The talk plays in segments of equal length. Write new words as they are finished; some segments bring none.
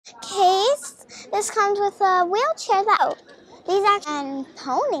case. This comes with a wheelchair that these are and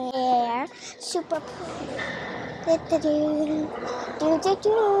pony hair. Super cool.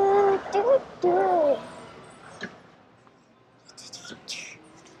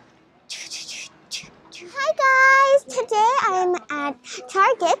 Hi guys, today I'm at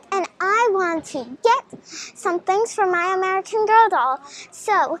Target and I want to get some things for my American Girl doll.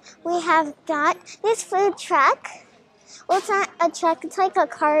 So we have got this food truck. Well, it's not a truck, it's like a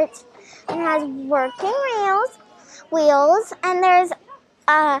cart. It has working wheels, and there's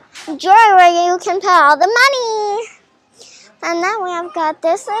a drawer where you can put all the money. And then we have got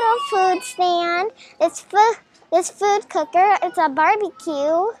this little food stand, this food cooker, it's a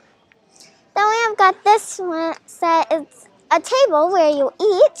barbecue. Then we have got this one set, it's a table where you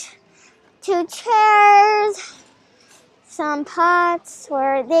eat, 2 chairs, some pots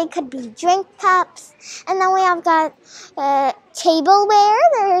where they could be drink cups, and then we have got tableware,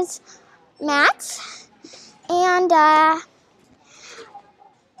 there's mats, and a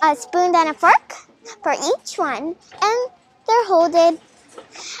spoon and a fork for each one, and they're holded. And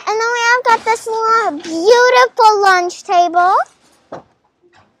then we have got this beautiful lunch table.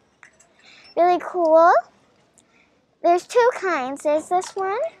 Really cool. There's 2 kinds. There's this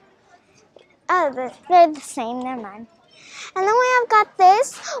one. Oh, they're the same. Never mind. And then we have got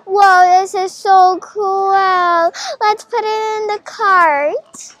this. Whoa, this is so cool. Let's put it in the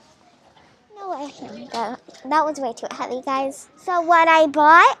cart. No way. That was way too heavy, guys. So what I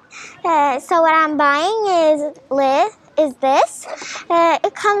bought, what I'm buying is this.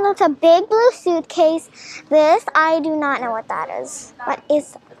 It comes with a big blue suitcase. This, I do not know what that is. What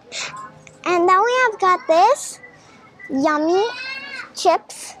is that? And then we have got this yummy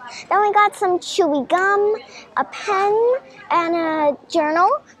chips. Then we got some chewy gum, a pen, and a journal,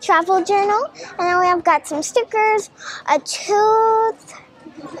 travel journal. And then we have got some stickers, a tooth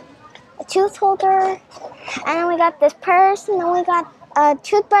holder. And then we got this purse, and then we got a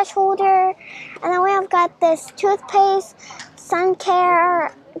toothbrush holder. And then we have got this toothpaste, sun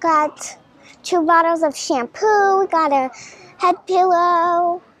care, got 2 bottles of shampoo, we got a head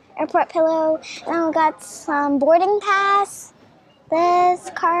pillow, airport pillow, and then we got some boarding pass, this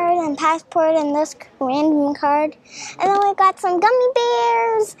card and passport, and this random card. And then we got some gummy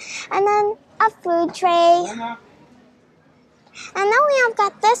bears, and then a food tray. And then we have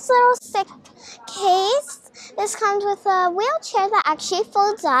got this little sick case. This comes with a wheelchair that actually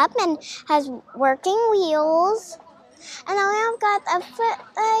folds up and has working wheels. And then we have got a foot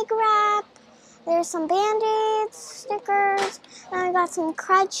leg wrap. There's some band-aids, stickers. Then we got some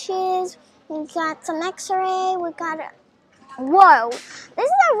crutches. We got some x-ray. We got whoa. This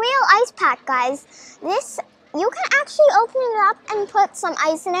is a real ice pack, guys. This, you can actually open it up and put some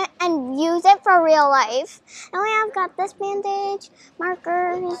ice in it and use it for real life. And we have got this bandage,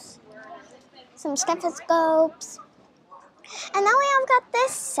 markers, some stethoscopes. And then we have got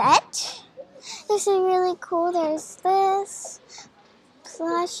this set. This is really cool. There's this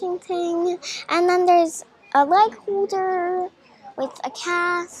flashing thing. And then there's a leg holder with a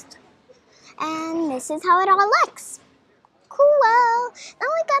cast. And this is how it all looks. Cool. Then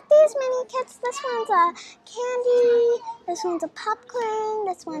we got these mini kits. This one's a candy. This one's a popcorn.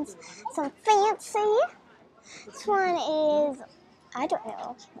 This one's some fancy. This one is, I don't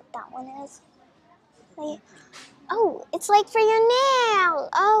know what that one is. Oh, it's like for your nail.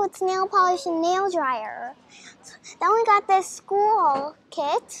 Oh, it's nail polish and nail dryer. Then we got this school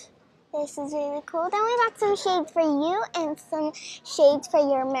kit. This is really cool. Then we got some shades for you and some shades for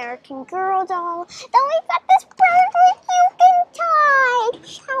your American Girl doll. Then we got this bird with you can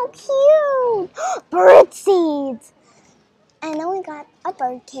touch. How cute. Bird seeds. And then we got a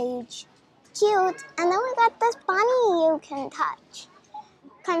bird cage. Cute. And then we got this bunny you can touch.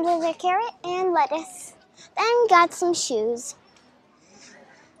 Comes with a carrot and lettuce. Then we got some shoes.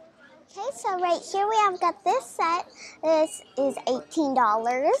 Okay, so right here we have got this set. This is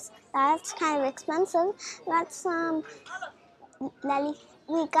 $18. That's kind of expensive. We got some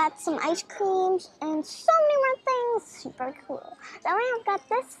ice creams and so many more things. Super cool. Then we have got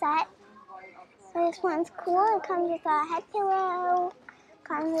this set. This one's cool. It comes with a head pillow,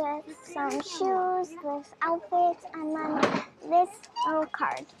 comes with some shoes, this outfit, and then this little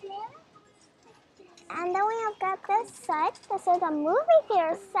card. And then we have got this set. This is a movie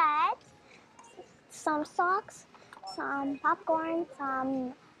theater set. Some socks, some popcorn,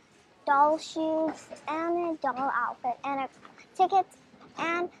 some doll shoes, and a doll outfit, and a ticket,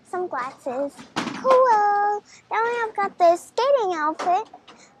 and some glasses. Cool! Then we have got this skating outfit.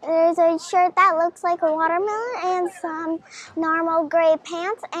 There's a shirt that looks like a watermelon, and some normal gray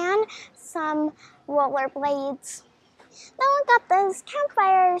pants, and some rollerblades. Then we got this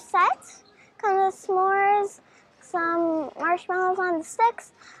campfire set. Comes with s'mores, some marshmallows on the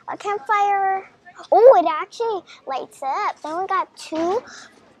sticks, a campfire. Oh, it actually lights up. Then we got 2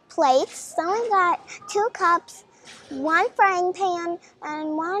 plates. Then we got 2 cups, 1 frying pan, and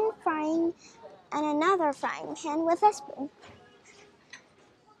another frying pan with a spoon.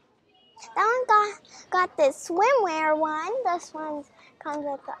 Then we got this swimwear one. This one comes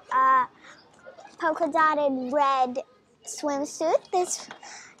with a polka dotted red swimsuit.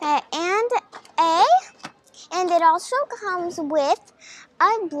 And it also comes with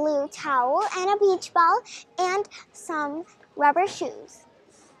a blue towel and a beach ball and some rubber shoes.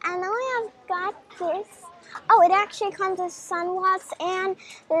 And then we have got this. Oh, it actually comes with sunglasses and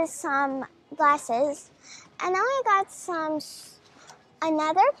there's some glasses. And then we got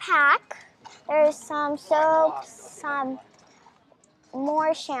another pack. There's some soap, some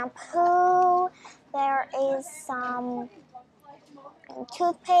more shampoo. There is some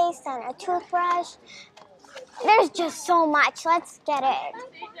toothpaste and a toothbrush. There's just so much. Let's get it.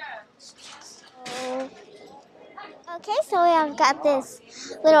 Okay, so we have got this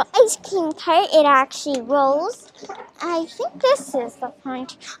little ice cream cart. It actually rolls. I think this is the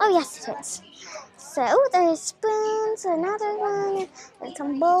front. Oh, yes, it is. So there's spoons, another one, there's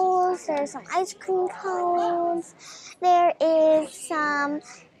some bowls, there's some ice cream cones, there is some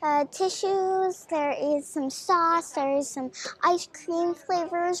tissues, there is some sauce, there is some ice cream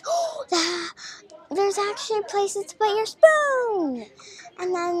flavors. There's actually places to put your spoon.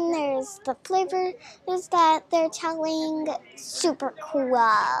 And then there's the flavors that they're telling. Super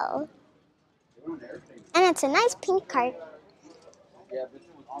cool. And it's a nice pink cart.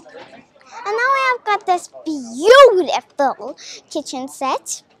 And now I have got this beautiful kitchen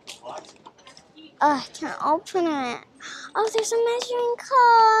set. Oh, I can't open it. Oh, there's a measuring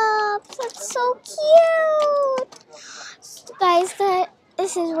cup. That's so cute. Guys,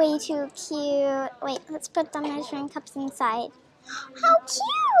 this is way too cute. Wait, let's put the measuring cups inside. How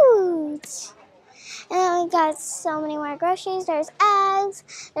cute! And then we got so many more groceries. There's eggs,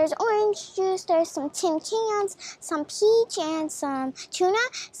 there's orange juice, there's some tin cans, some peach and some tuna,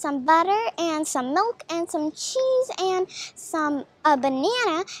 some butter and some milk and some cheese and a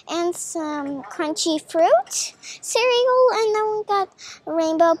banana and some crunchy fruit, cereal, and then we got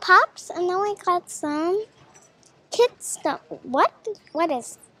rainbow pops, and then we got some kids stuff. What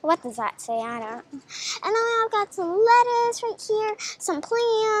does that say? I don't know. And then I've got some lettuce right here, some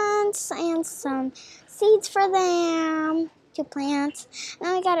plants, and some seeds for them. 2 plants. And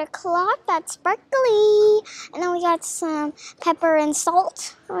then we got a clock that's sparkly. And then we got some pepper and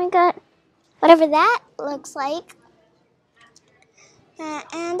salt. And we got whatever that looks like.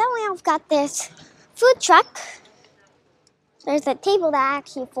 And then we have got this food truck. There's a table that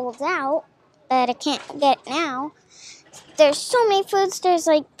actually folds out, but I can't get now. There's so many foods. There's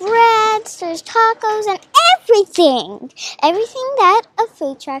like breads, there's tacos, and everything. Everything that a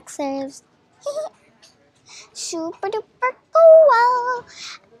food truck serves. Super duper cool.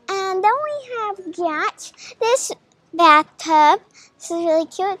 And then we have got this bathtub. This is really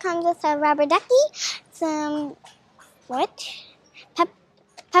cute. It comes with a rubber ducky, some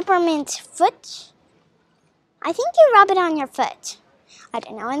peppermint foot. I think you rub it on your foot. I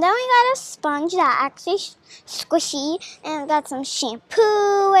don't know. And then we got a sponge that actually squishy, and we got some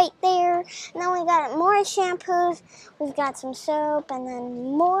shampoo right there. And then we got more shampoos. We've got some soap, and then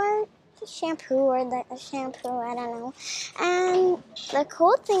more shampoo or the shampoo. I don't know. And the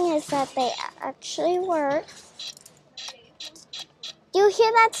cool thing is that they actually work. Do you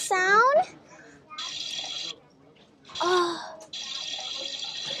hear that sound? Oh.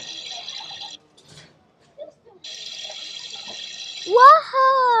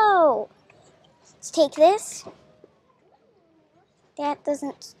 Whoa! Let's take this. That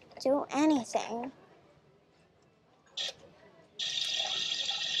doesn't do anything.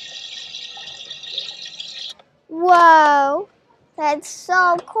 Whoa! That's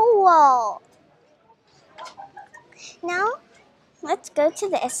so cool. Now, let's go to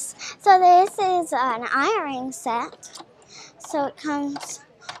this. So this is an ironing set. So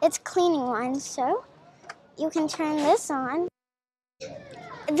it's cleaning one, so you can turn this on.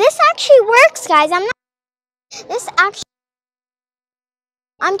 This actually works, guys.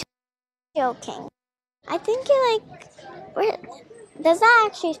 I'm joking. I think does that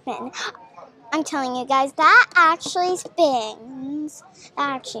actually spin? I'm telling you guys, that actually spins.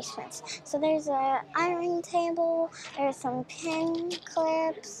 So there's an ironing table. There's some pin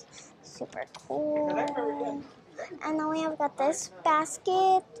clips. Super cool. And then we have got this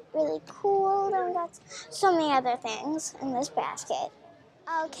basket. Really cool. Then we got so many other things in this basket.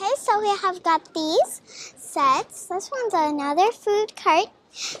 Okay, so we have got these sets. This one's another food cart.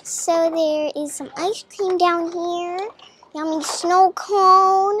 So there is some ice cream down here. Yummy snow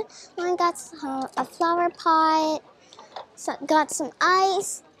cone. I got a flower pot. So, got some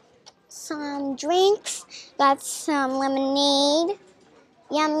ice. Some drinks. Got some lemonade.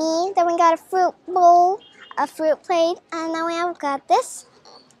 Yummy. Then we got a fruit bowl. A fruit plate. And then we have got this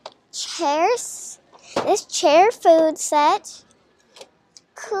chairs. This chair food set.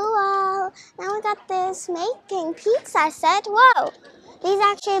 Cool. Now we got this making pizza set. Whoa. These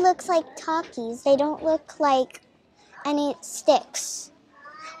actually look like Takis. They don't look like any sticks.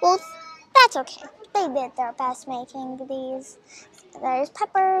 Well, that's okay. They did their best making these. There's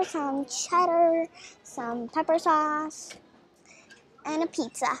pepper, some cheddar, some pepper sauce, and a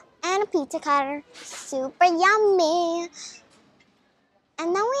pizza cutter. Super yummy.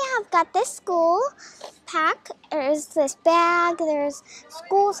 And then we have got this school pack. There's this bag. There's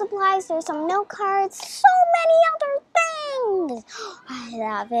school supplies. There's some note cards. So many other things. I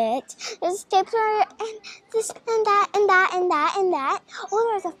love it. There's stapler and this and that and that and that and that. Oh,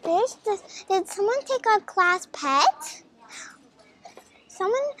 there's a fish. Did someone take a class pet?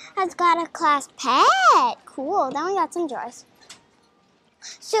 Someone has got a class pet. Cool. Then we got some drawers.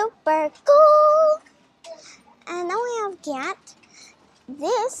 Super cool. And then we have got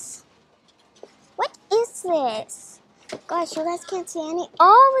this. What is this? Gosh, you guys can't see any.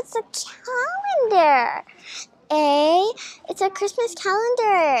 Oh, it's a calendar. It's a Christmas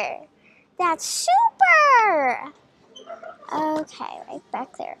calendar. That's super. Okay, right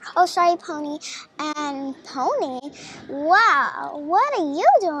back there. Oh, sorry, Pony. And Pony, wow, what are you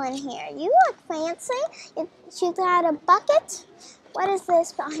doing here? You look fancy. You got a bucket. What is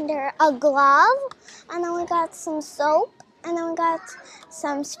this under? A glove. And then we got some soap. And then we got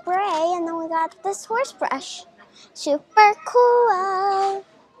some spray, and then we got this horse brush. Super cool.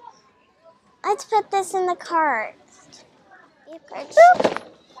 Let's put this in the cart. Boop.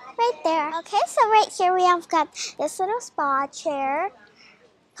 Right there. Okay, so right here we have got this little spa chair.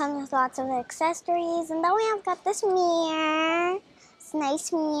 Comes with lots of accessories. And then we have got this mirror. It's a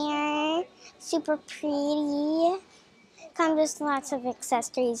nice mirror. Super pretty. Comes with lots of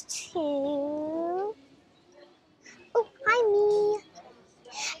accessories too. Oh, hi, me.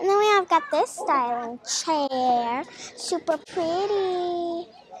 And then we have got this styling chair. Super pretty.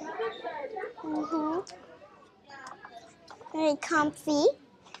 Very comfy.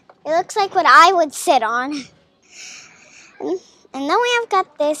 It looks like what I would sit on. And then we have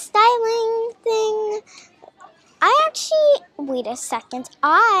got this styling thing. Wait a second.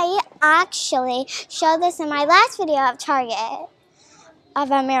 I actually showed this in my last video of Target.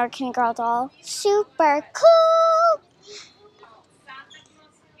 Of American Girl doll. Super cool.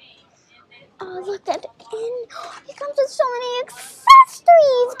 Oh, look at it. It comes with so many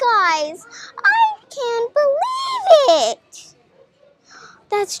accessories, guys. I can't believe it.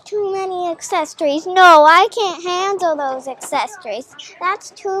 That's too many accessories. No, I can't handle those accessories. That's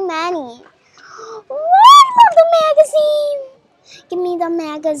too many. What about the magazine? Give me the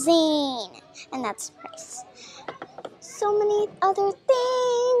magazine. And that's the price. So many other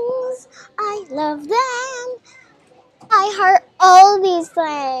things. I love them. I heart all these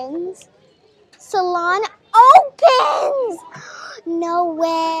things. Salon opens! No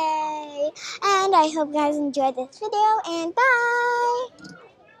way. And I hope you guys enjoyed this video, and bye.